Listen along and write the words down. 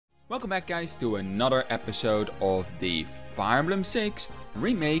Welcome back guys to another episode of the Fire Emblem 6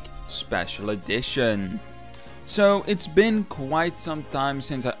 Remake Special Edition. So it's been quite some time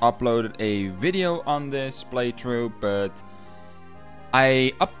since I uploaded a video on this playthrough, but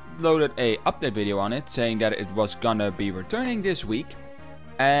I uploaded a update video on it saying that it was gonna be returning this week.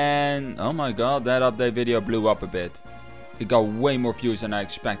 And oh my god, that update video blew up a bit. It got way more views than I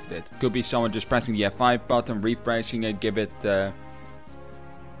expected it. Could be someone just pressing the F5 button, refreshing it, give it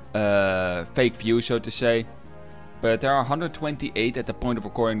fake view, so to say. But there are 128 at the point of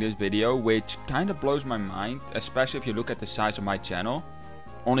recording this video, which kind of blows my mind, especially if you look at the size of my channel,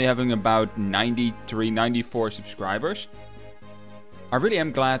 only having about 94 subscribers. I really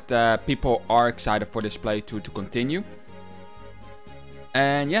am glad that people are excited for this playthrough to continue.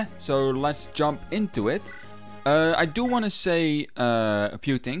 And yeah, so let's jump into it. I do want to say a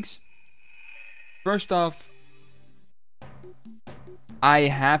few things. First off, I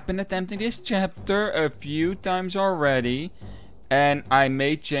have been attempting this chapter a few times already, and I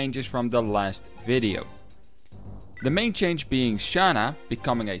made changes from the last video. The main change being Shana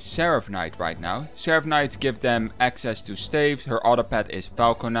becoming a Seraph Knight right now. Seraph Knights give them access to staves, her other pet is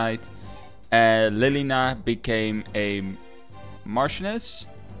Falcon Knight. Lilina became a Marchioness,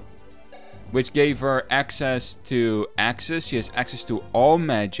 which gave her access to axes. She has access to all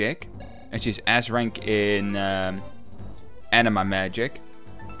magic, and she's S rank in Anima magic,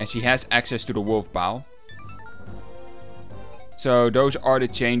 and she has access to the Wolf Bow. So those are the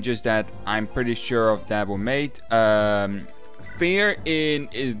changes that I'm pretty sure of that were made. Fear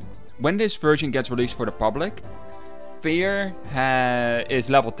when this version gets released for the public, Fear is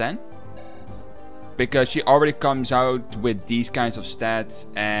level 10. Because she already comes out with these kinds of stats,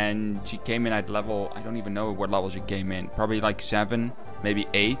 and she came in at level, I don't even know what level she came in. Probably like 7, maybe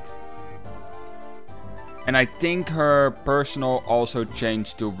 8. And I think her personal also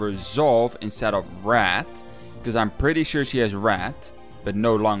changed to Resolve instead of Rat. Because I'm pretty sure she has Rat, but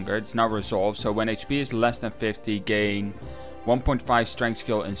no longer. It's now Resolve. So when HP is less than 50, gain 1.5 strength,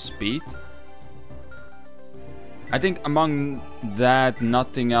 skill, and speed. I think among that,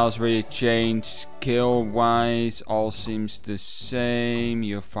 nothing else really changed. Skill wise, all seems the same.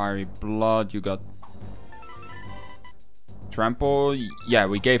 You have Fiery Blood, you got Trample. Yeah,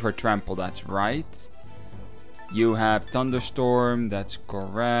 we gave her Trample, that's right. You have Thunderstorm, that's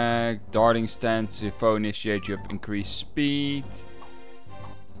correct. Darting Stance, if foe initiate, you have increased speed.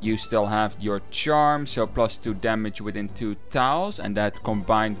 You still have your Charm, so +2 damage within 2 tiles. And that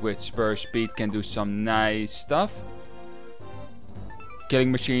combined with Spur Speed can do some nice stuff.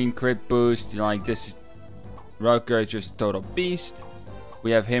 Killing Machine, crit boost, like this is... Rutger is just a total beast.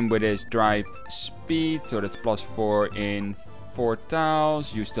 We have him with his Drive Speed, so that's +4 in 4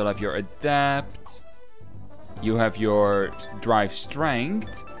 tiles. You still have your Adapt. You have your Drive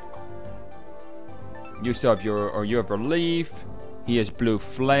Strength. You still have you have Relief. He has Blue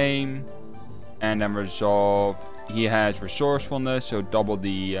Flame. And then Resolve. He has Resourcefulness, so double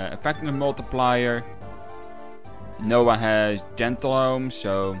the effectiveness multiplier. Noah has Gentle Home,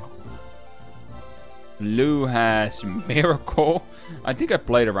 so... Lou has Miracle. I think I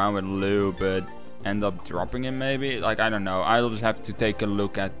played around with Lou, but ended up dropping him maybe. Like, I don't know. I'll just have to take a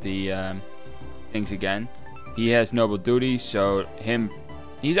look at the things again. He has Noble Duty, so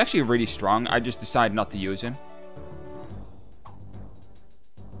he's actually really strong. I just decided not to use him.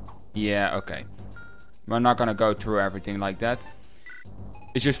 Yeah, okay. We're not gonna go through everything like that.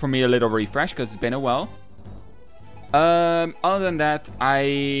 It's just for me a little refresh, because it's been a while. Other than that,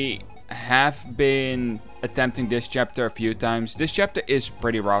 I have been attempting this chapter a few times. This chapter is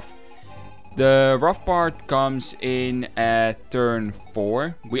pretty rough. The rough part comes in at turn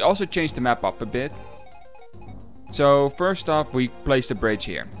 4. We also changed the map up a bit. So first off, we placed a bridge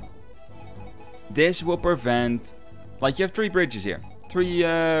here. This will prevent... Like, you have 3 bridges here.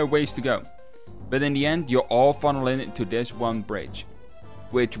 3 ways to go. But in the end, you all funnel into this one bridge.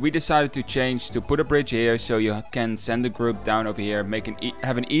 Which we decided to change to put a bridge here, so you can send the group down over here,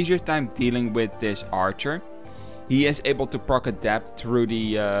 have an easier time dealing with this archer. He is able to proc Adapt through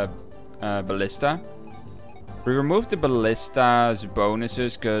the ballista. We removed the ballista's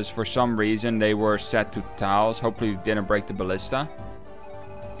bonuses because for some reason they were set to tiles. Hopefully we didn't break the ballista.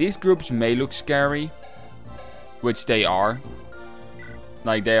 These groups may look scary, which they are.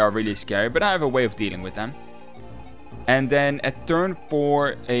 Like, they are really scary, but I have a way of dealing with them. And then at turn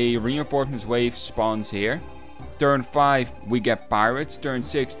 4, a reinforcements wave spawns here. Turn 5, we get pirates. Turn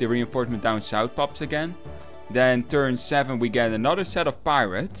 6, the reinforcement down south pops again. Then turn 7, we get another set of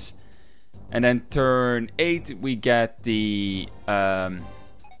pirates. And then turn 8, we get the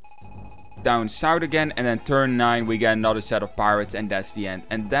down south again, and then turn 9 we get another set of pirates, and that's the end.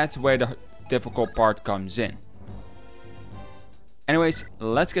 And that's where the difficult part comes in. Anyways,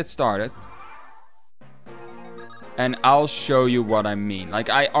 let's get started. And I'll show you what I mean. Like,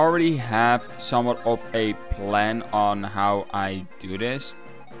 I already have somewhat of a plan on how I do this.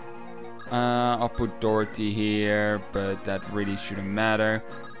 I'll put Dorothy here, but that really shouldn't matter.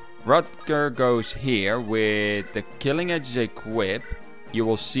 Rutger goes here with the Killing Edge equip. You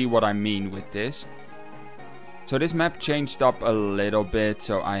will see what I mean with this. So this map changed up a little bit,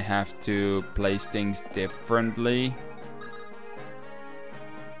 so I have to place things differently.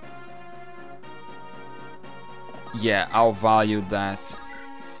 Yeah, I'll value that.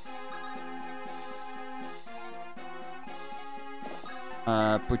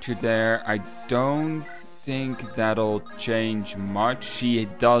 Put you there. I don't think that'll change much. She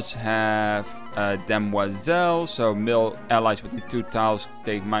does have Demoiselle, so mill allies within 2 tiles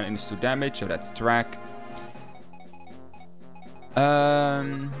take -2 damage, so that's track.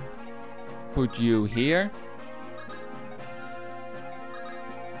 Put you here.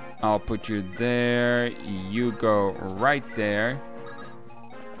 I'll put you there. You go right there.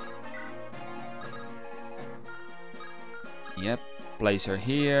 Yep, place her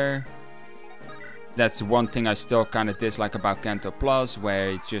here. That's one thing I still kind of dislike about Kanto Plus, where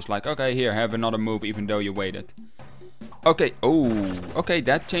it's just like, okay, here, have another move even though you waited. Okay, oh, okay,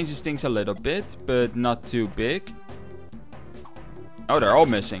 that changes things a little bit, but not too big. Oh, they're all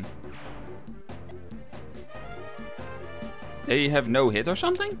missing. They have no hit or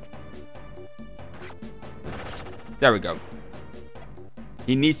something? There we go.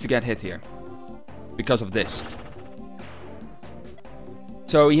 He needs to get hit here. Because of this.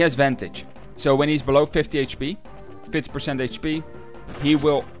 So he has Vantage. So when he's below 50 HP, 50% HP, he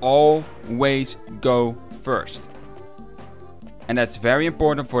will always go first. And that's very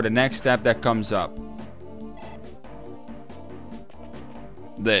important for the next step that comes up.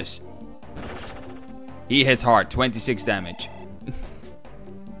 This. He hits hard, 26 damage.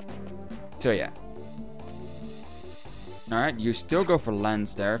 So yeah. Alright, you still go for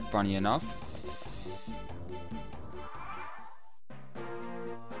lens there, funny enough.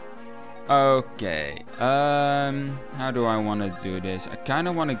 Okay, how do I want to do this? I kind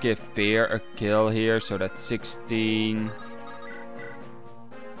of want to give Fear a kill here, so that's 16.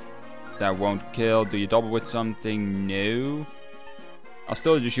 That won't kill. Do you double with something? No. I'll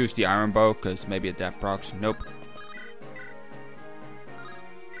still just use the Iron Bow, because maybe a death procs. Nope.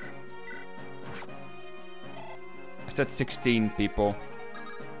 I said 16 people.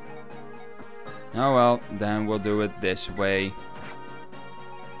 Oh well, then we'll do it this way.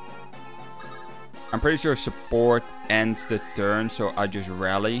 I'm pretty sure support ends the turn, so I just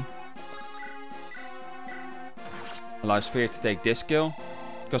rally. Allows Fear to take this kill,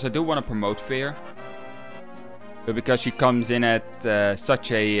 because I do want to promote Fear. But because she comes in at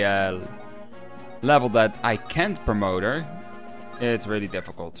such a level that I can't promote her, it's really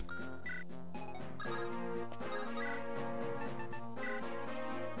difficult.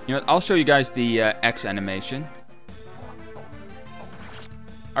 You know what, I'll show you guys the X animation.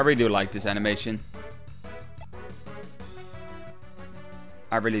 I really do like this animation.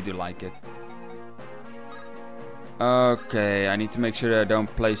 I really do like it. Okay, I need to make sure that I don't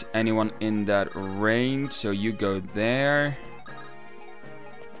place anyone in that range. So you go there.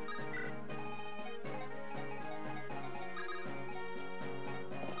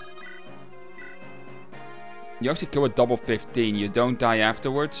 You actually kill with double 15. You don't die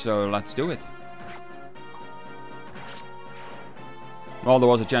afterwards, so let's do it. Well, there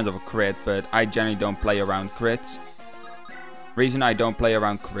was a chance of a crit, but I generally don't play around crits. Reason I don't play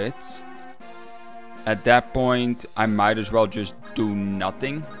around crits, at that point I might as well just do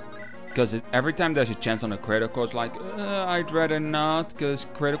nothing, because every time there's a chance on a critical, it's like I'd rather not, because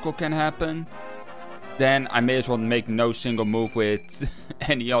critical can happen. Then I may as well make no single move with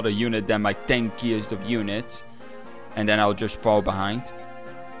any other unit than my tankiest of units, and then I'll just fall behind.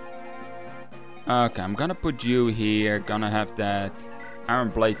 Okay, I'm gonna put you here, gonna have that Iron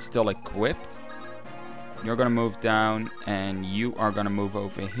Blade still equipped. You're gonna move down, and you are gonna move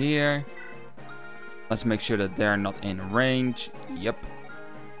over here. Let's make sure that they're not in range. Yep.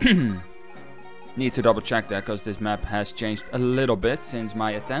 Need to double check that, because this map has changed a little bit since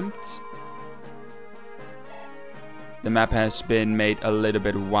my attempts. The map has been made a little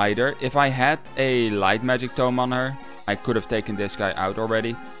bit wider. If I had a light magic tome on her, I could have taken this guy out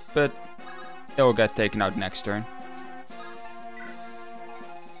already, but it will get taken out next turn.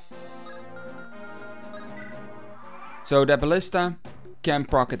 So the ballista can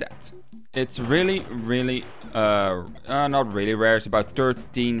proc that. It's really, really not really rare. It's about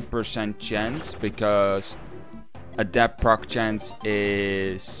 13% chance because adept proc chance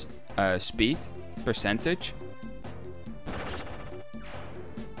is speed percentage.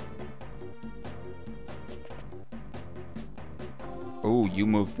 Oh, you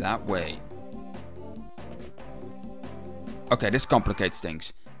moved that way. Okay, this complicates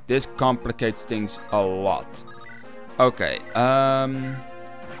things. This complicates things a lot. Okay, the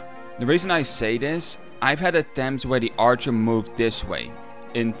reason I say this, I've had attempts where the archer moved this way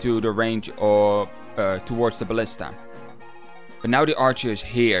into the range of towards the ballista. But now the archer is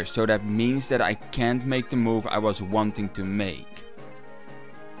here, so that means that I can't make the move I was wanting to make.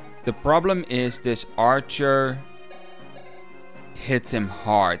 The problem is this archer hits him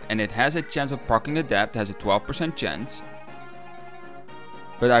hard, and it has a chance of proccing adept, has a 12% chance.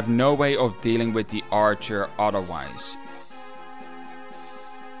 But I have no way of dealing with the archer otherwise.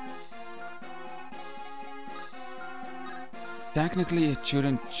 Technically it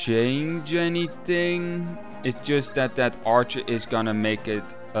shouldn't change anything. It's just that that archer is gonna make it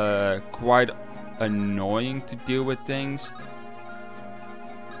quite annoying to deal with things.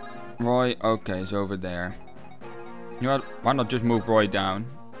 Roy, okay, is over there. You know what? Why not just move Roy down?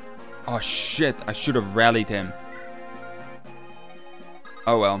 Oh shit, I should have rallied him.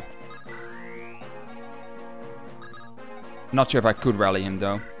 Oh well. Not sure if I could rally him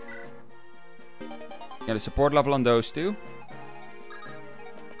though. Get a support level on those two.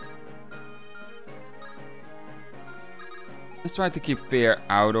 Let's try to keep Fear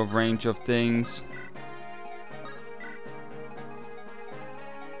out of range of things.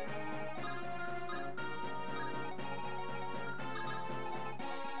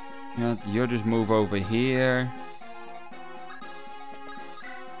 Yeah, you just move over here.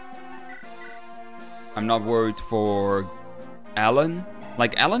 I'm not worried for Ellen.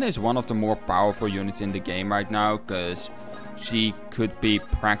 Like, Ellen is one of the more powerful units in the game right now, because she could be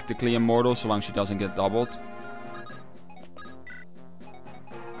practically immortal so long as she doesn't get doubled.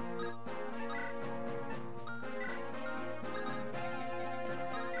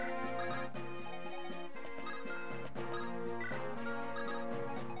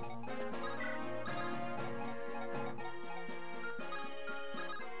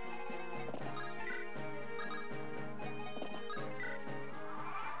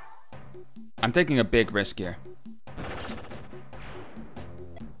 I'm taking a big risk here.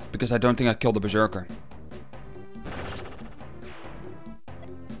 Because I don't think I killed the Berserker.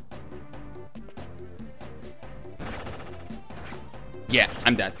 Yeah,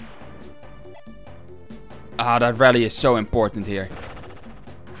 I'm dead. Ah, that rally is so important here.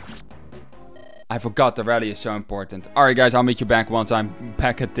 I forgot the rally is so important. Alright guys, I'll meet you back once I'm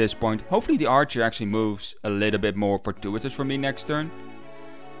back at this point. Hopefully the archer actually moves a little bit more fortuitous for me next turn.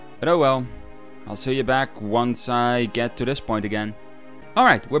 But oh well. I'll see you back once I get to this point again.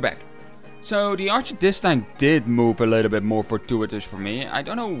 Alright, we're back. So the archer this time did move a little bit more fortuitous for me. I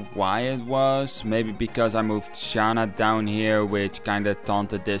don't know why it was. Maybe because I moved Shanna down here, which kind of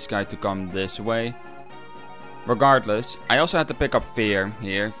taunted this guy to come this way. Regardless, I also had to pick up Fear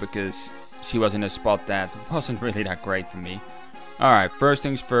here because she was in a spot that wasn't really that great for me. Alright, first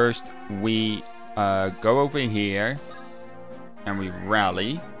things first, we go over here and we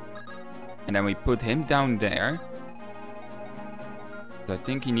rally. And then we put him down there. So I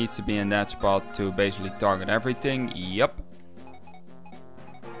think he needs to be in that spot to basically target everything. Yep.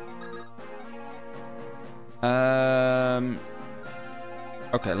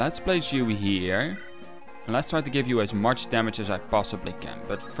 Okay, let's place you here. And let's try to give you as much damage as I possibly can.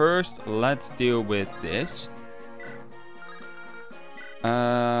 But first, let's deal with this.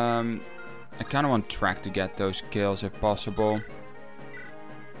 I kind of want Track to get those kills if possible.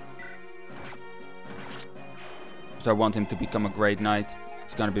 So I want him to become a great knight.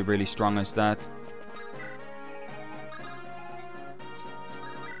 He's gonna be really strong as that.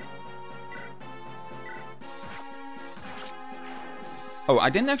 Oh,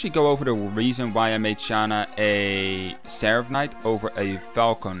 I didn't actually go over the reason why I made Shanna a Seraph Knight over a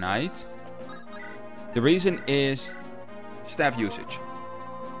Falco Knight. The reason is staff usage.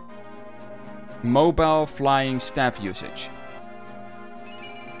 Mobile flying staff usage.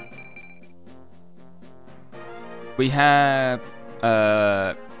 We have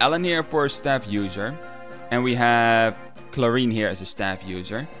Ellen here for a staff user. And we have Clarine here as a staff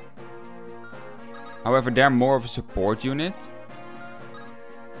user. However, they're more of a support unit.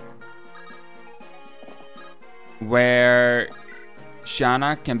 Where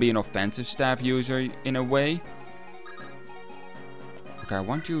Shanna can be an offensive staff user in a way. Okay, I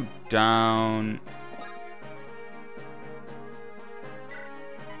want you down.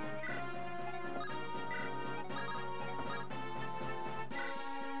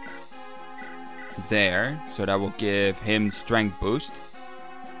 there. So that will give him strength boost.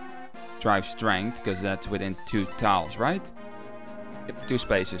 Drive strength, because that's within 2 tiles, right? Yep, 2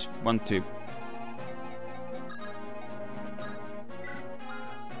 spaces. 1, 2.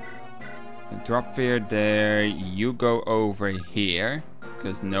 Drop fear there. You go over here,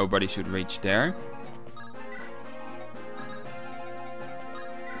 because nobody should reach there.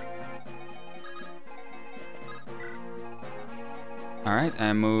 Alright,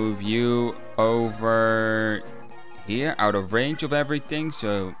 and move you over here, out of range of everything,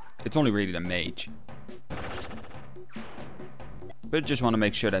 so it's only really the mage. But just want to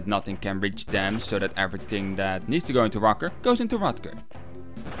make sure that nothing can reach them, so that everything that needs to go into Rocker goes into Rocker.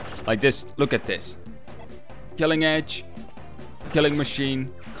 Like this, look at this. Killing Edge, Killing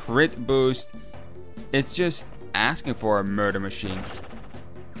Machine, Crit Boost. It's just asking for a murder machine.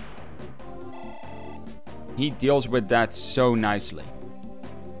 He deals with that so nicely.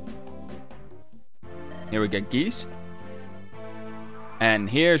 Here we get Geese. And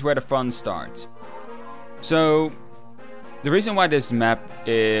here's where the fun starts. So, the reason why this map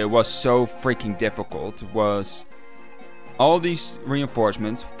was so freaking difficult was all these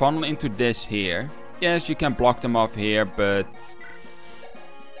reinforcements funnel into this here. Yes, you can block them off here, but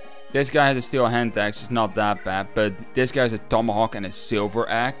this guy has a steel hand axe. It's not that bad, but this guy has a tomahawk and a silver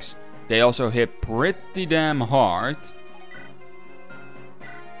axe. They also hit pretty damn hard.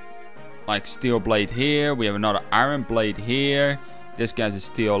 Like steel blade here. We have another iron blade here. This guy's a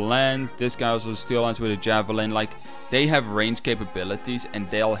steel lance. This guy also a steel lance with a javelin. Like, they have range capabilities and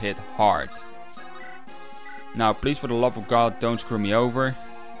they'll hit hard. Now, please, for the love of God, don't screw me over.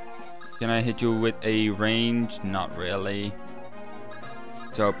 Can I hit you with a range? Not really.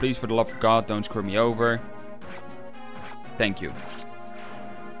 So, please, for the love of God, don't screw me over. Thank you.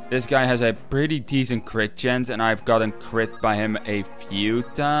 This guy has a pretty decent crit chance, and I've gotten crit by him a few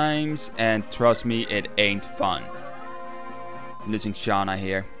times. And trust me, it ain't fun. I'm losing Shauna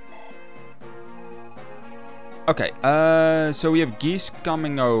here. Okay, so we have Geese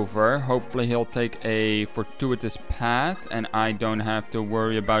coming over. Hopefully he'll take a fortuitous path and I don't have to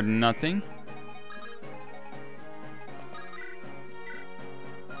worry about nothing.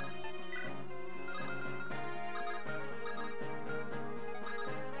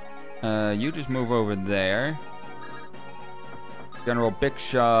 You just move over there. General Big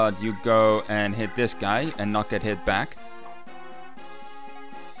Shot, you go and hit this guy and not get hit back.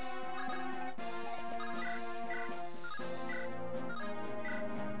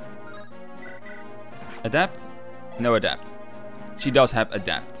 Adapt? No adapt. She does have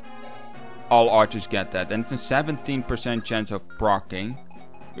adapt. All archers get that. And it's a 17% chance of proccing,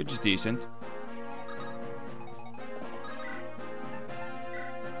 which is decent.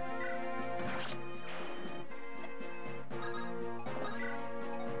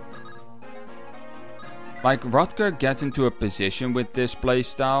 Like, Rutger gets into a position with this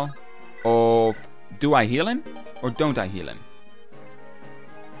playstyle of, do I heal him or don't I heal him?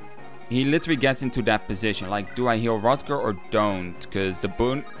 He literally gets into that position, like, do I heal Rutger or don't? Because the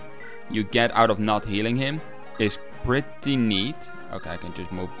boon you get out of not healing him is pretty neat. Okay, I can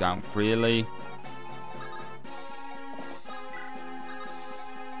just move down freely.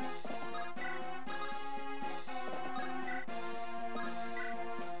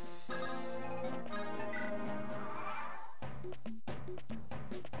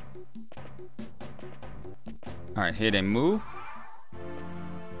 Alright, here they move.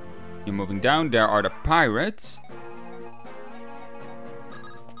 You're moving down. There are the pirates.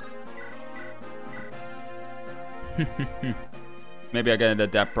 Maybe I get a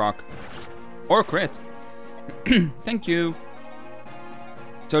adapt proc. Or crit. Thank you.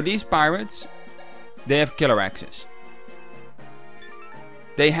 So these pirates, they have killer axes.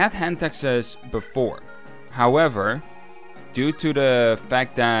 They had hand axes before. However, due to the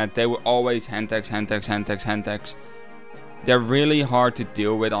fact that they will always hand axe, they're really hard to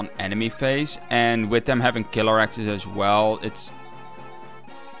deal with on enemy phase, and with them having killer axes as well, it's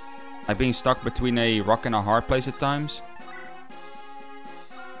like being stuck between a rock and a hard place at times.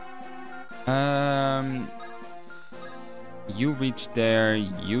 You reach there,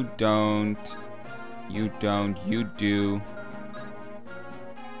 you don't, you do.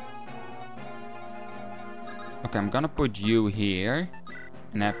 Okay, I'm gonna put you here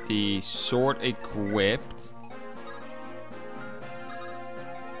and have the sword equipped.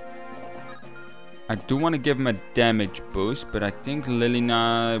 I do want to give him a damage boost, but I think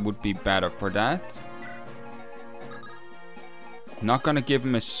Lilina would be better for that. Not gonna give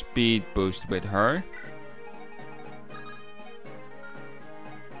him a speed boost with her.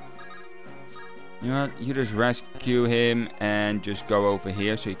 You know what? You just rescue him and just go over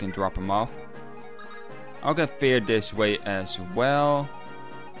here so you can drop him off. I'll get fear this way as well.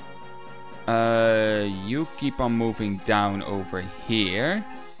 You keep on moving down over here.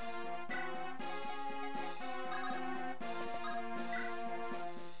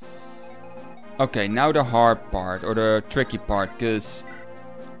 Okay, now the hard part, or the tricky part, because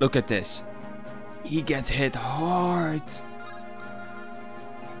look at this. He gets hit hard.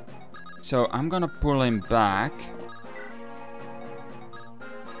 So I'm gonna pull him back.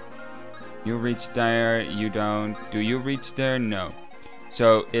 You reach there, you don't. Do you reach there? No.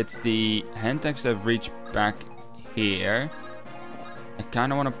 So it's the Hentax that reach back here. I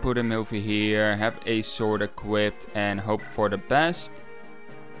kind of want to put him over here, have a sword equipped, and hope for the best.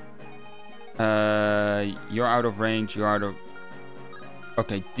 You're out of range, you're out of...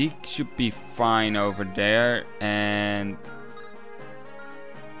 Okay, Deke should be fine over there, and...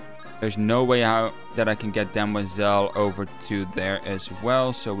 There's no way out that I can get Demoiselle over to there as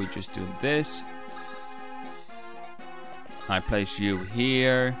well, so we just do this. I place you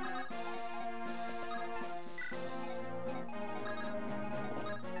here.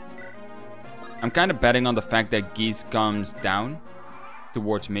 I'm kind of betting on the fact that Geese comes down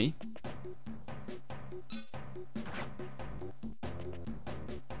towards me.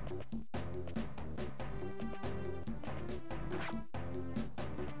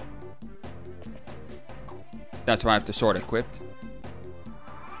 That's why I have the sword equipped.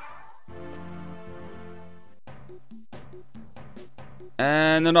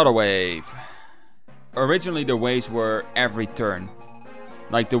 And another wave. Originally the waves were every turn.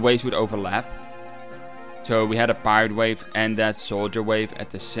 Like the waves would overlap. So we had a pirate wave and that soldier wave at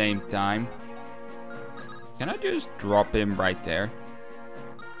the same time. Can I just drop him right there?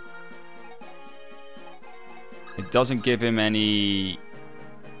 It doesn't give him any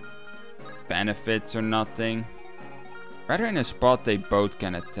benefits or nothing. Rather in a spot they both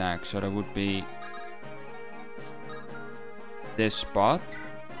can attack. So that would be this spot.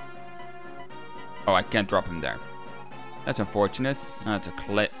 Oh, I can't drop him there. That's unfortunate. Oh, it's a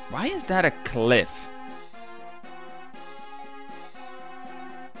cliff. Why is that a cliff?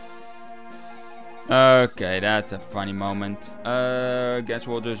 Okay, that's a funny moment. Guess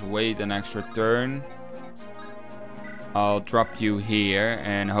we'll just wait an extra turn. I'll drop you here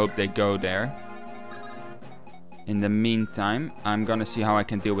and hope they go there. In the meantime, I'm gonna see how I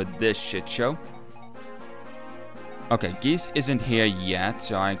can deal with this shit show. Okay, Geese isn't here yet,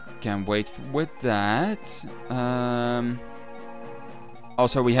 so I can wait with that.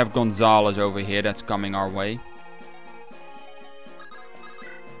 Also, we have Gonzalez over here that's coming our way.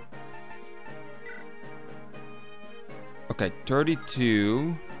 Okay,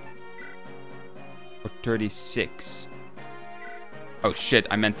 32 or 36. Oh shit,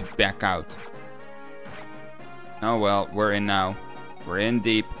 I meant to back out. Oh well, we're in now. We're in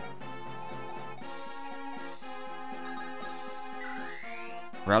deep.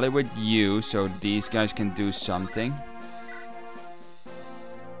 Rally with you so these guys can do something.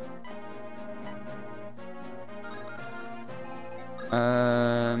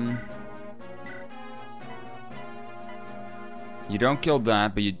 You don't kill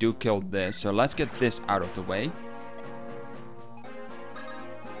that, but you do kill this. So let's get this out of the way.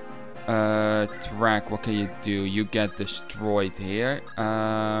 Track, what can you do? You get destroyed here.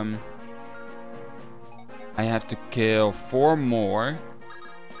 I have to kill 4 more.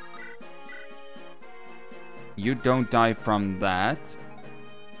 You don't die from that.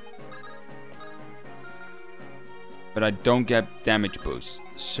 But I don't get damage boost.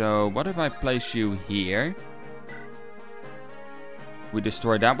 So what if I place you here? We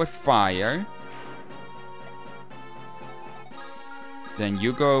destroy that with fire. Then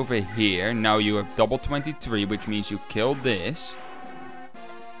you go over here. Now you have double 23, which means you kill this.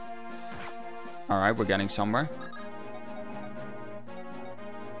 Alright, we're getting somewhere.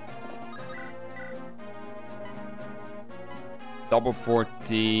 Double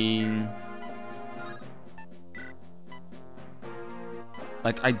 14.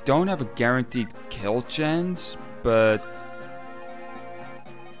 Like, I don't have a guaranteed kill chance, but...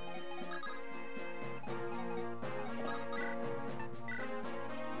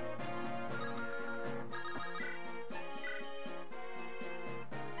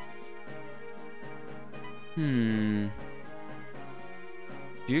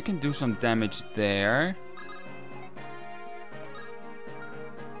 You can do some damage there.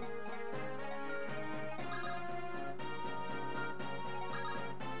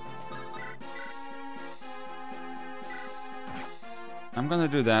 I'm gonna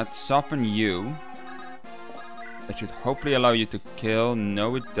do that. Soften you. That should hopefully allow you to kill.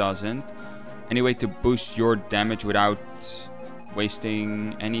 No, it doesn't. Any way to boost your damage without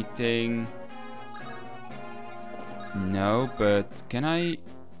wasting anything? No, but can I...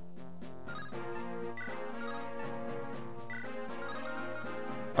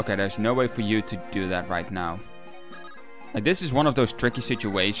 Okay, there's no way for you to do that right now. Like, this is one of those tricky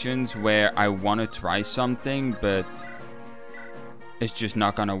situations where I want to try something, but it's just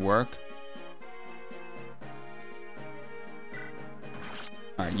not gonna work.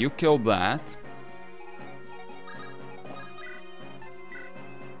 Alright, you killed that.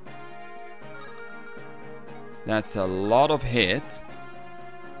 That's a lot of hit.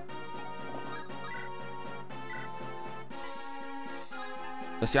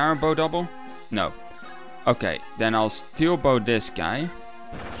 Does the iron bow double? No. Okay, then I'll steel bow this guy.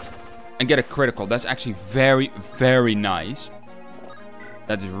 And get a critical. That's actually very, very nice.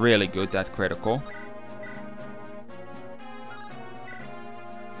 That is really good, that critical.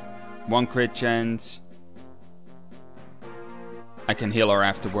 One crit chance. I can heal her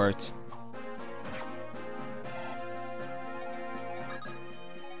afterwards.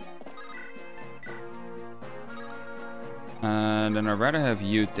 And then I'd rather have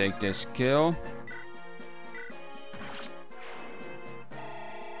you take this kill.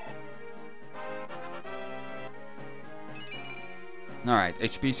 Alright,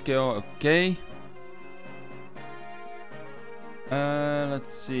 HP skill, okay.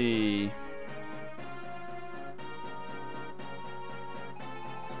 Let's see.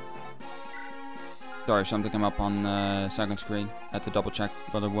 Sorry, something came up on second screen. I had to double check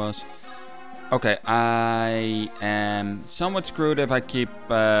what it was. Okay, I am somewhat screwed if I keep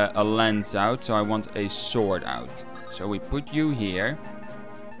a lens out, so I want a sword out. So we put you here.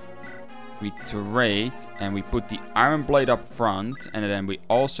 We trade, and we put the iron blade up front, and then we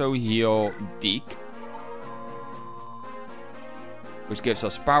also heal Deke. Which gives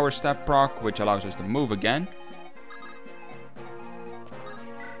us power staff proc, which allows us to move again.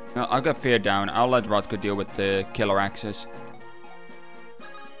 Now, I'll get fear down. I'll let Rodko deal with the killer axes.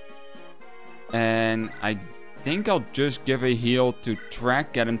 And I think I'll just give a heal to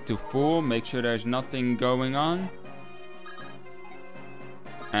Track, get him to full, make sure there's nothing going on.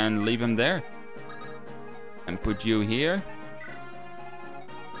 And leave him there. And put you here.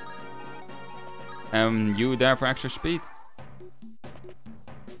 And you there for extra speed.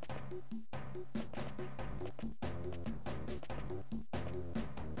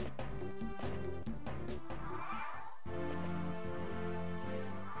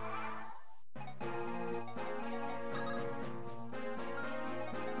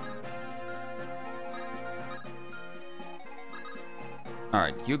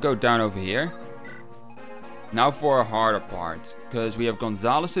 Alright, you go down over here. Now for a harder part. Because we have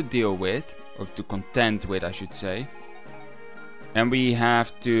Gonzalez to deal with. Or to contend with, I should say. And we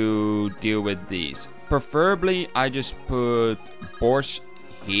have to deal with these. Preferably, I just put Borscht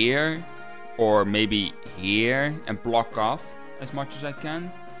here. Or maybe here. And block off as much as I can.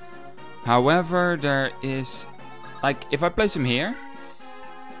 However, there is... Like, if I place him here...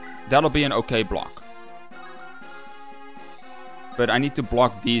 That'll be an okay block. But I need to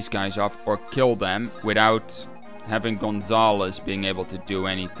block these guys off or kill them without having Gonzalez being able to do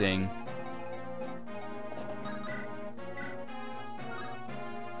anything.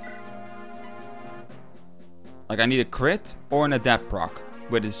 Like, I need a crit or an adapt proc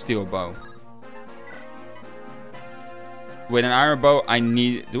with a steel bow. With an iron bow, I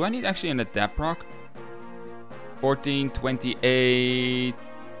need... Do I need actually an adapt proc? 14, 28,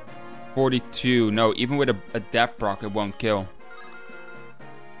 42. No, even with a adapt proc, it won't kill.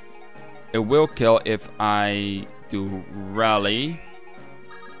 It will kill if I do rally.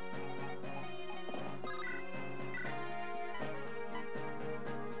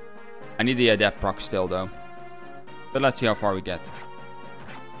 I need the adapt proc still though. But let's see how far we get.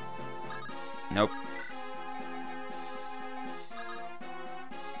 Nope.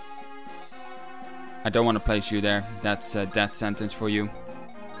 I don't want to place you there. That's a death sentence for you.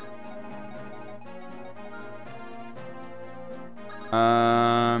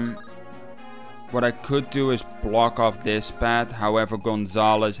 What I could do is block off this path. However,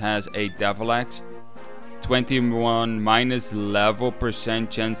 Gonzalez has a Devil Axe. 21 minus level %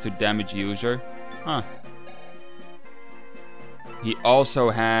 chance to damage user. Huh. He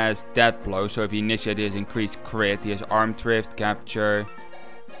also has Death Blow. So if he initiates his increased crit, he has Arm Drift, Capture.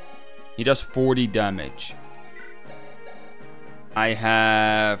 He does 40 damage. I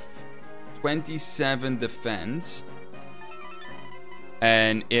have 27 defense.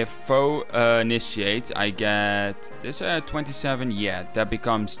 And if foe initiates, I get this 27. Yeah, that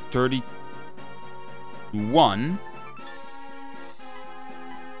becomes 31.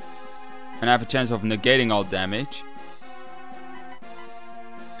 And I have a chance of negating all damage.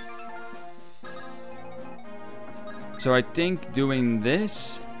 So I think doing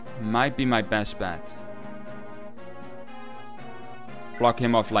this might be my best bet. Block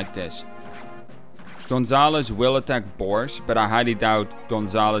him off like this. Gonzalez will attack boars, but I highly doubt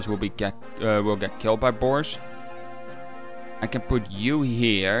Gonzalez will get killed by boars. I can put you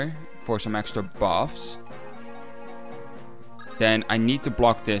here for some extra buffs. Then I need to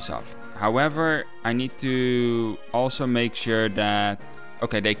block this off. However, I need to also make sure that...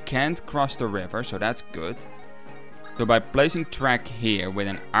 Okay, they can't cross the river, so that's good. So by placing track here with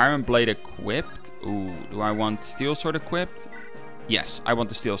an iron blade equipped... Ooh, do I want steel sword equipped? Yes, I want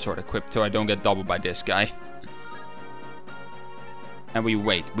the steel sword equipped so I don't get doubled by this guy. And we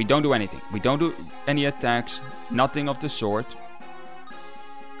wait. We don't do anything. We don't do any attacks. Nothing of the sort.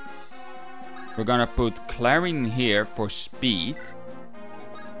 We're gonna put Clarion here for speed.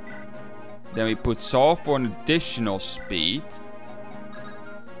 Then we put Saul for an additional speed.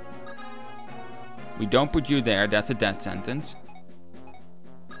 We don't put you there. That's a death sentence.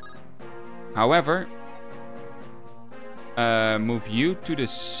 However... move you to the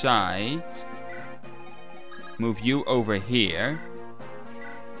side. Move you over here.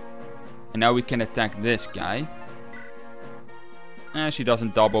 And now we can attack this guy. She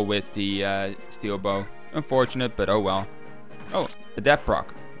doesn't double with the steel bow. Unfortunate, but oh well. Oh, adapt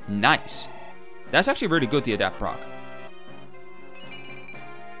proc. Nice. That's actually really good, the adapt proc.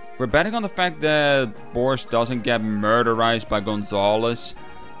 We're betting on the fact that Boris doesn't get murderized by Gonzalez.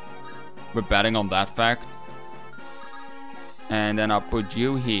 We're betting on that fact. And then I'll put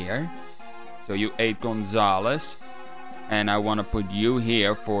you here. So you ate Gonzalez. And I want to put you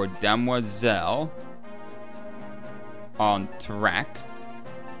here for Demoiselle. On track.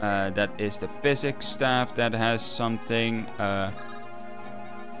 That is the physics staff that has something.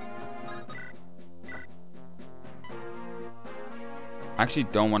 I actually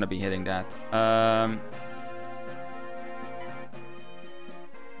don't want to be hitting that.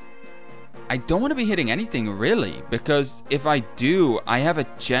 I don't want to be hitting anything really, because if I do, I have a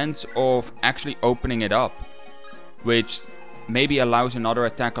chance of actually opening it up, which maybe allows another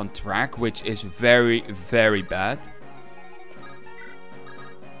attack on track, which is very, very bad.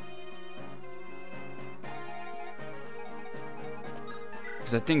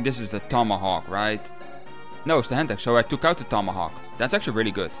 Because I think this is the tomahawk, right? No, it's the hand axe, so I took out the tomahawk. That's actually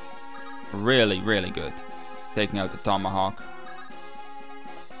really good. Really, really good. Taking out the tomahawk.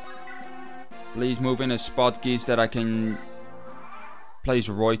 Please move in a spot, Geese, that I can place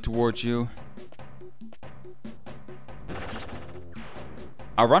Roy towards you.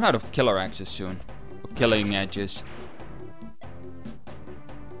 I'll run out of killer axes soon. Or killing edges.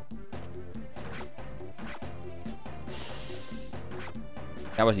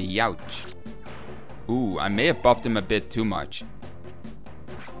 That was a youch. Ooh, I may have buffed him a bit too much.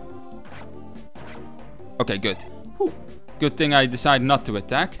 Okay, good. Whew. Good thing I decided not to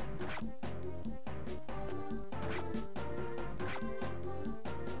attack.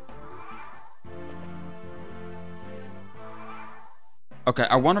 Okay,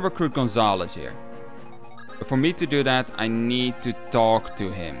 I want to recruit Gonzalez here. But for me to do that, I need to talk to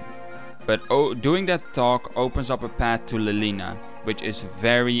him. But doing that talk opens up a path to Lilina, which is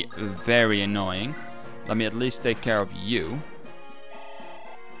very, very annoying. Let me at least take care of you.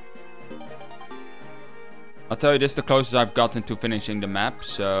 I'll tell you, this is the closest I've gotten to finishing the map,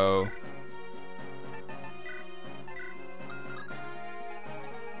 so...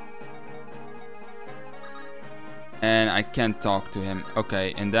 And I can't talk to him.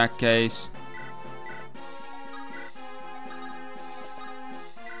 Okay, in that case...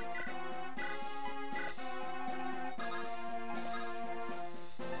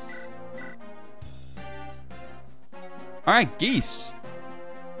 Alright, Geese.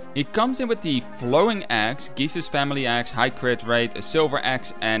 He comes in with the Flowing Axe, Geese's family axe, high crit rate, a silver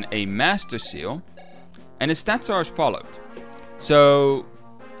axe, and a master seal. And his stats are as followed. So,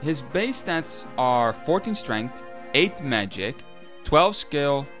 his base stats are 14 strength, 8 magic, 12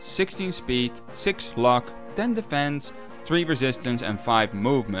 skill, 16 speed, 6 luck, 10 defense, 3 resistance, and 5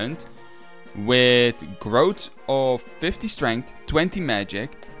 movement. With growths of 50 strength, 20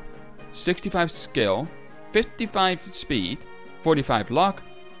 magic, 65 skill, 55 speed, 45 luck,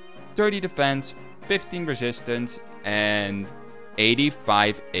 30 defense, 15 resistance, and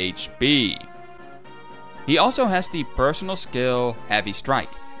 85 HP. He also has the personal skill Heavy Strike.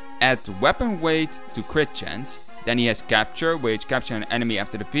 Add weapon weight to crit chance. Then he has Capture, which captures an enemy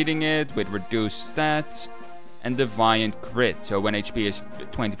after defeating it with reduced stats. And Defiant Crit, so when HP is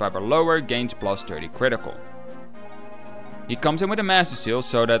 25 or lower, gains plus 30 critical. He comes in with a Master Seal,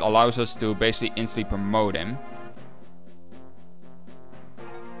 so that allows us to basically instantly promote him.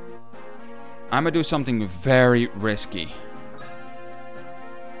 I'm gonna do something very risky.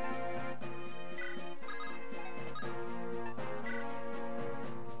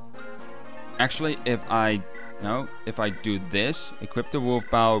 Actually, if I do this, equip the wolf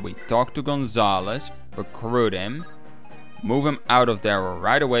bow, we talk to Gonzalez, recruit him, move him out of there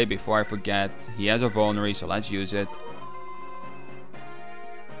right away before I forget. He has a vulnerary, so let's use it.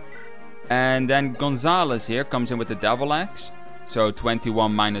 And then Gonzalez here comes in with the Devil Axe. So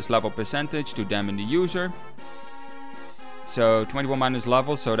 21 minus level percentage to damage the user. So 21 minus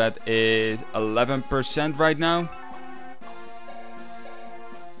level, so that is 11% right now.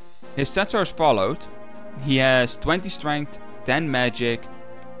 His stats are as followed. He has 20 strength, 10 magic,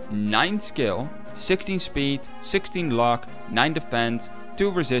 9 skill, 16 speed, 16 luck, 9 defense,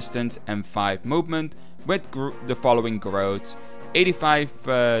 2 resistance and 5 movement with the following growths: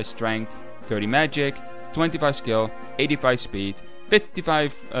 85 strength, 30 magic, 25 skill, 85 speed,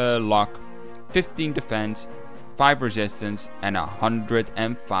 55 luck, 15 defense, 5 resistance and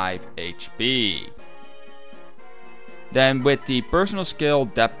 105 HP. Then with the personal skill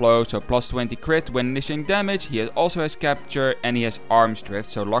Death Blow, so plus 20 crit when initiating damage, he also has capture and he has arms drift,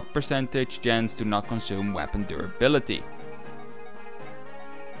 so luck percentage chance to not consume weapon durability.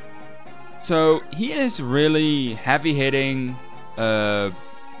 So he is really heavy hitting.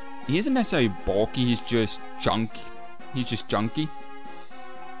 He isn't necessarily bulky, he's just chunky.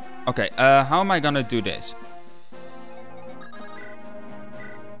 Okay, how am I gonna do this?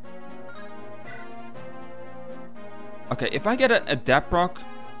 Okay, if I get a dap proc,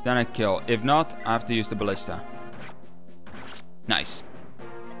 then I kill. If not, I have to use the ballista. Nice.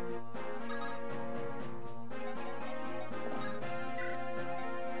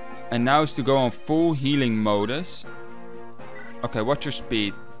 And now is to go on full healing modus. Okay, what's your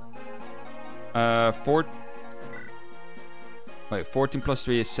speed? 14 plus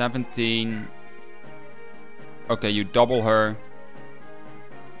 3 is 17. Okay, you double her.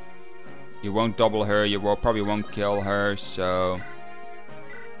 You won't double her, you probably won't kill her, so...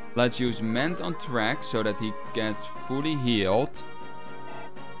 Let's use Mend on track so that he gets fully healed.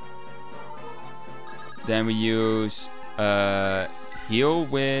 Then we use heal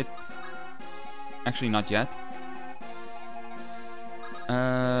with... Actually, not yet.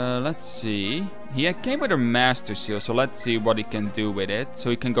 Let's see. He came with a Master Seal, so let's see what he can do with it.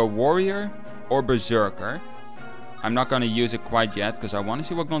 So he can go Warrior or Berserker. I'm not gonna use it quite yet, because I want to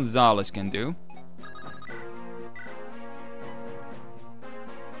see what Gonzalez can do.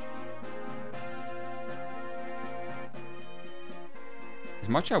 As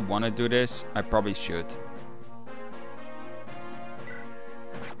much as I want to do this, I probably should.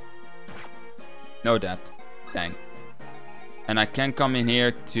 No depth. Dang. And I can come in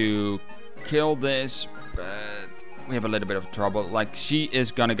here to kill this, but we have a little bit of trouble. Like, she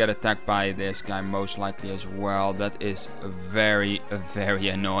is gonna get attacked by this guy most likely as well. That is very, very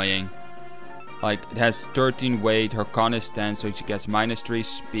annoying. Like, it has 13 weight, her con is 10, so she gets minus 3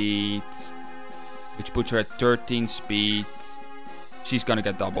 speed, which puts her at 13 speed. She's gonna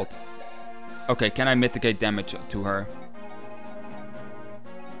get doubled. Okay, can I mitigate damage to her?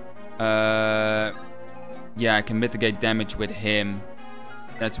 Yeah, I can mitigate damage with him.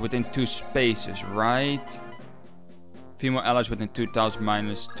 That's within 2 spaces, right? Female allies within 2000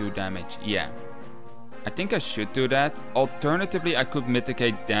 minus 2 damage. Yeah. I think I should do that. Alternatively, I could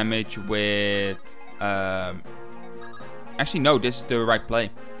mitigate damage with... Actually, no, this is the right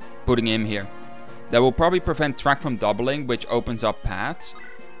play. Putting him here. That will probably prevent track from doubling, which opens up paths.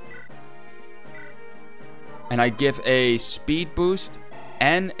 And I give a speed boost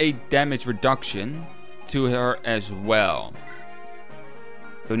and a damage reduction to her as well.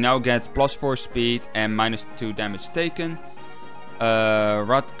 So now gets plus 4 speed and minus 2 damage taken.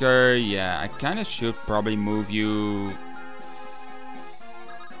 Rutger, yeah, I kind of should probably move you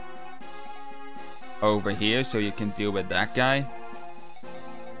over here so you can deal with that guy.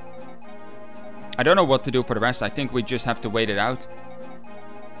 I don't know what to do for the rest. I think we just have to wait it out.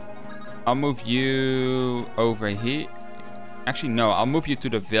 I'll move you over here. Actually, no, I'll move you to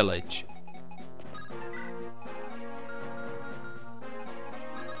the village.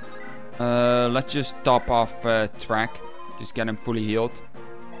 Let's just top off track. Just get him fully healed.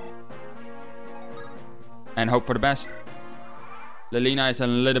 And hope for the best. Lilina is a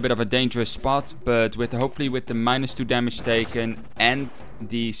little bit of a dangerous spot, but hopefully with the minus 2 damage taken and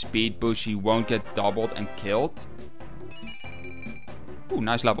the speed boost, she won't get doubled and killed. Ooh,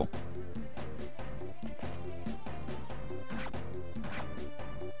 nice level.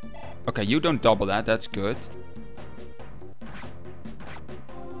 Okay, you don't double that, that's good.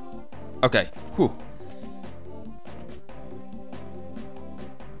 Okay, whew.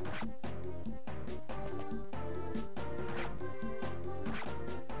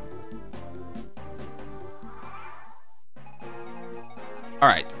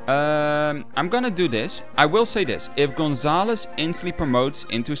 Alright, I'm gonna do this. I will say this. If Gonzalez instantly promotes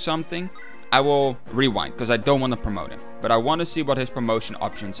into something, I will rewind, because I don't want to promote him. But I want to see what his promotion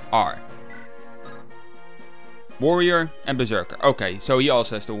options are. Warrior and Berserker. Okay, so he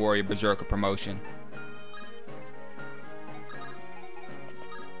also has the Warrior Berserker promotion.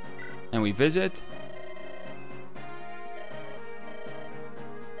 And we visit.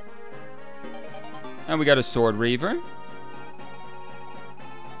 And we got a Sword Reaver.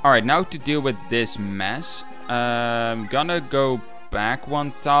 Alright, now to deal with this mess. I'm gonna go back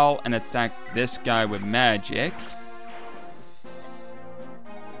one tile and attack this guy with magic.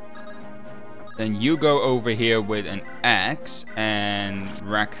 Then you go over here with an axe and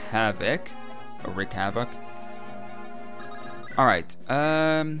wreak havoc. Or wreak havoc. Alright,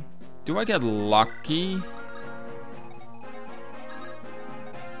 do I get lucky?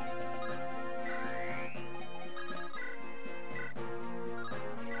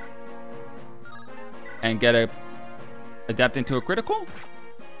 And get a adapt into a critical?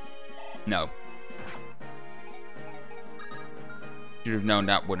 No. Should have known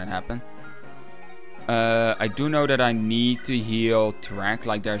that wouldn't happen. I do know that I need to heal Track.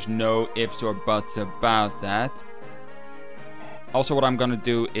 Like there's no ifs or buts about that. Also what I'm gonna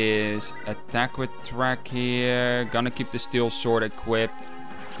do is attack with Track here. Gonna keep the steel sword equipped.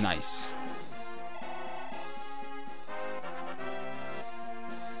 Nice.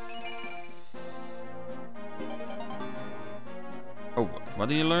 Oh, what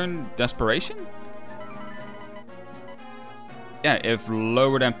do you learn? Desperation? Yeah, if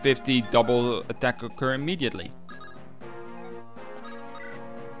lower than 50, double attack occur immediately.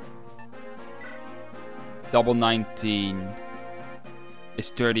 Double 19 is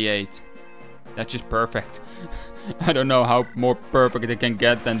 38. That's just perfect. I don't know how more perfect it can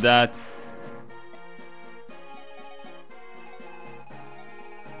get than that.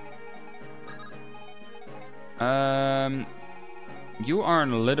 You are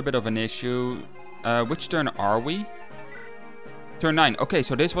in a little bit of an issue. Which turn are we? Turn 9. Okay,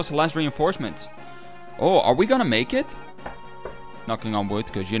 so this was the last reinforcement. Oh, are we gonna make it? Knocking on wood,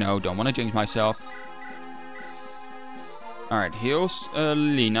 because, you know, don't want to jinx myself. Alright, heals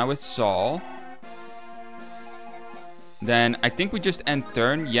Lina with Saul. Then I think we just end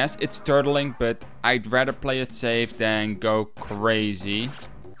turn. Yes, it's turtling, but I'd rather play it safe than go crazy.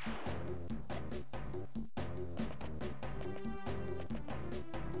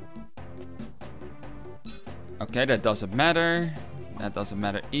 Okay, that doesn't matter. That doesn't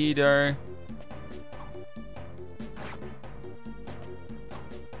matter either.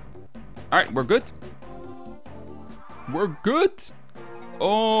 Alright, we're good. We're good.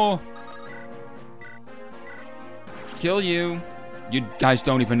 Oh. Kill you. You guys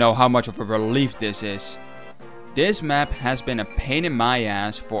don't even know how much of a relief this is. This map has been a pain in my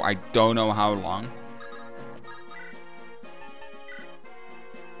ass for I don't know how long.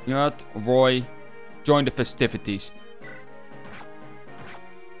 You know what, Roy? Join the festivities.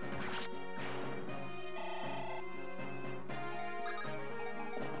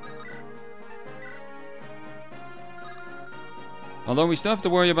 Although we still have to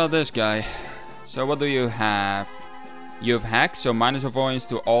worry about this guy. So what do you have? You have Hack, so minus avoidance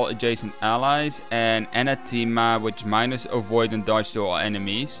to all adjacent allies. And Anathema, which minus avoid and dodge to all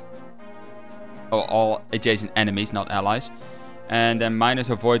enemies. Oh, all adjacent enemies, not allies. And then minus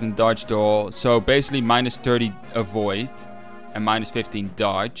avoid and dodge to all. So basically minus 30 avoid. And minus 15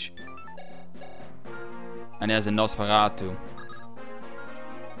 dodge. And there's a Nosferatu.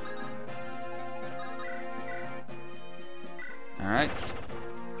 Alright.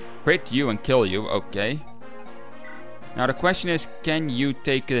 Crit you and kill you. Okay. Now the question is, can you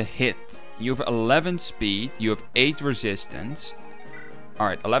take a hit? You have 11 speed. You have 8 resistance.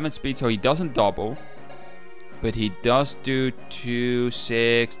 Alright, 11 speed, so he doesn't double. But he does do 2,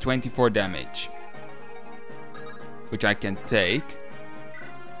 6, 24 damage. Which I can take.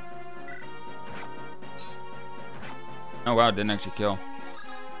 Oh wow, didn't actually kill.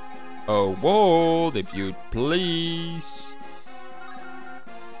 Oh, whoa, if you'd please.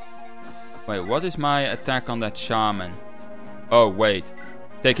 Wait, what is my attack on that shaman? Oh, wait.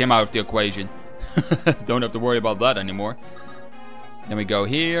 Take him out of the equation. Don't have to worry about that anymore. Then we go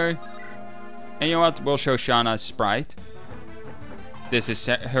here. And you know what? We'll show Shana's sprite. This is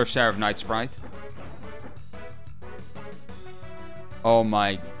her Seraph Knight sprite. Oh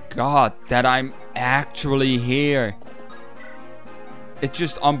my god, that I'm actually here. It's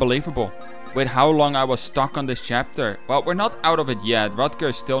just unbelievable. With how long I was stuck on this chapter. Well, we're not out of it yet. Rutger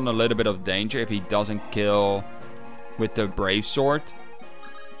is still in a little bit of danger if he doesn't kill with the Brave Sword.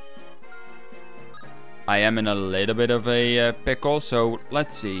 I am in a little bit of a pickle. So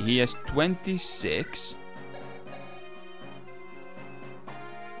let's see. He has 26.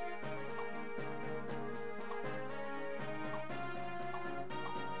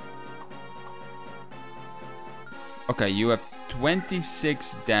 Okay, you have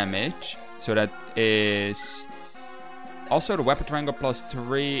 26 damage. So that is... Also, the weapon triangle plus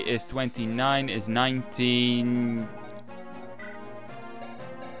 3 is 29, is 19...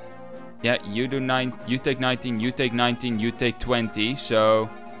 Yeah, you do 9, you take 19, you take 19, you take 20, so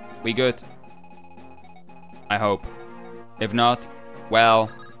we good. I hope. If not,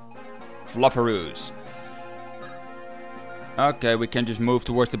 well, flufferoos. Okay, we can just move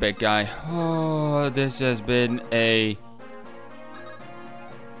towards the big guy. Oh, this has been a...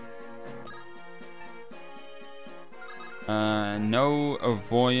 no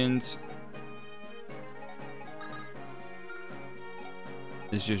avoidance.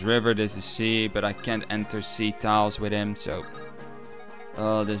 This is just river, this is sea, but I can't enter sea tiles with him, so...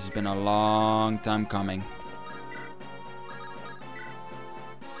 Oh, this has been a long time coming.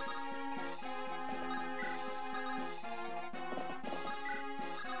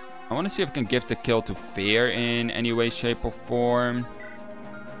 I want to see if I can give the kill to Fear in any way, shape, or form.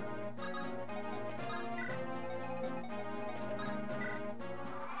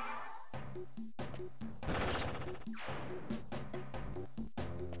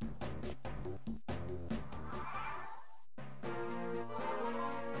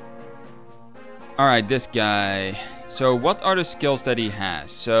 Alright, this guy. So what are the skills that he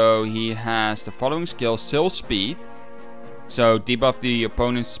has? So he has the following skills. Still speed. So debuff the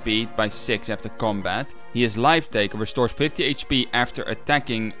opponent's speed by 6 after combat. He has Life Taker, restores 50 HP after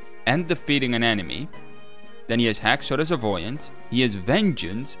attacking and defeating an enemy. Then he has Hack, so that's avoidance. He has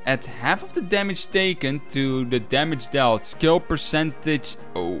Vengeance, adds half of the damage taken to the damage dealt. Skill percentage.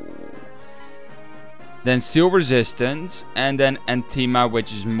 Oh. Then Seal Resistance, and then Antima,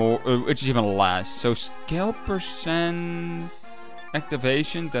 which is more, which is even less. So skill percent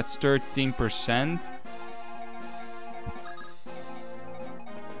activation, that's 13%.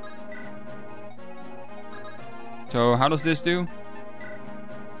 So how does this do?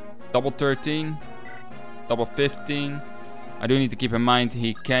 Double 13, double 15. I do need to keep in mind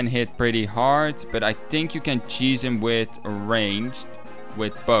he can hit pretty hard, but I think you can cheese him with ranged,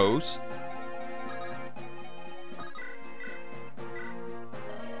 with bows.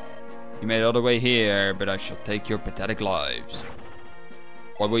 You made it all the way here, but I shall take your pathetic lives.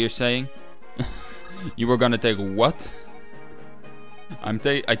 What were you saying? You were gonna take what?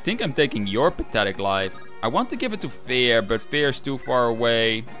 I think I'm taking your pathetic life. I want to give it to Fear, but Fear's too far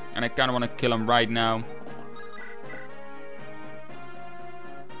away. And I kind of want to kill him right now.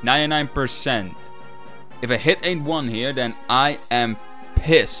 99%. If a hit ain't one here, then I am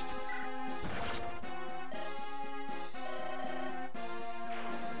pissed.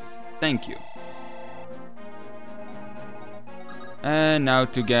 Thank you. And now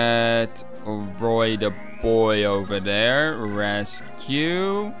to get Roy the boy over there.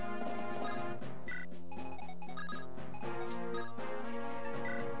 Rescue.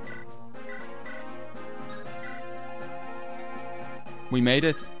 We made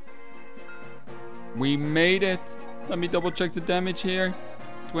it. We made it. Let me double check the damage here.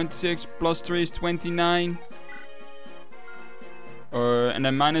 26 plus 3 is 29. And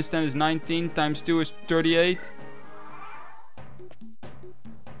then minus 10 is 19, times 2 is 38.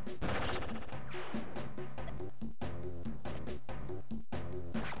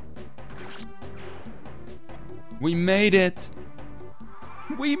 We made it!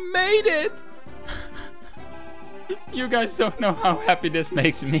 We made it! You guys don't know how happy this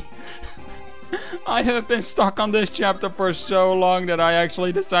makes me. I have been stuck on this chapter for so long that I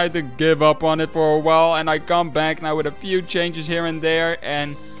actually decided to give up on it for a while, and I come back now with a few changes here and there,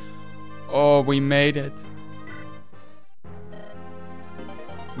 and oh, we made it.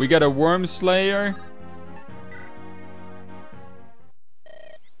 We got a Worm Slayer.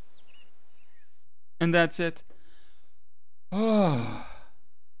 And that's it. Oh,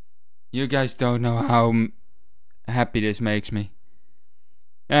 you guys don't know how happy this makes me.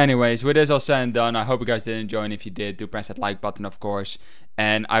 Anyways, with this all said and done, I hope you guys did enjoy, and if you did, do press that like button, of course.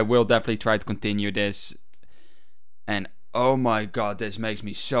 And I will definitely try to continue this. And oh my god, this makes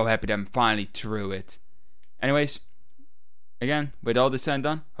me so happy that I'm finally through it. Anyways, again, with all this said and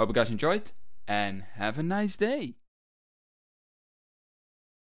done, hope you guys enjoyed, and have a nice day.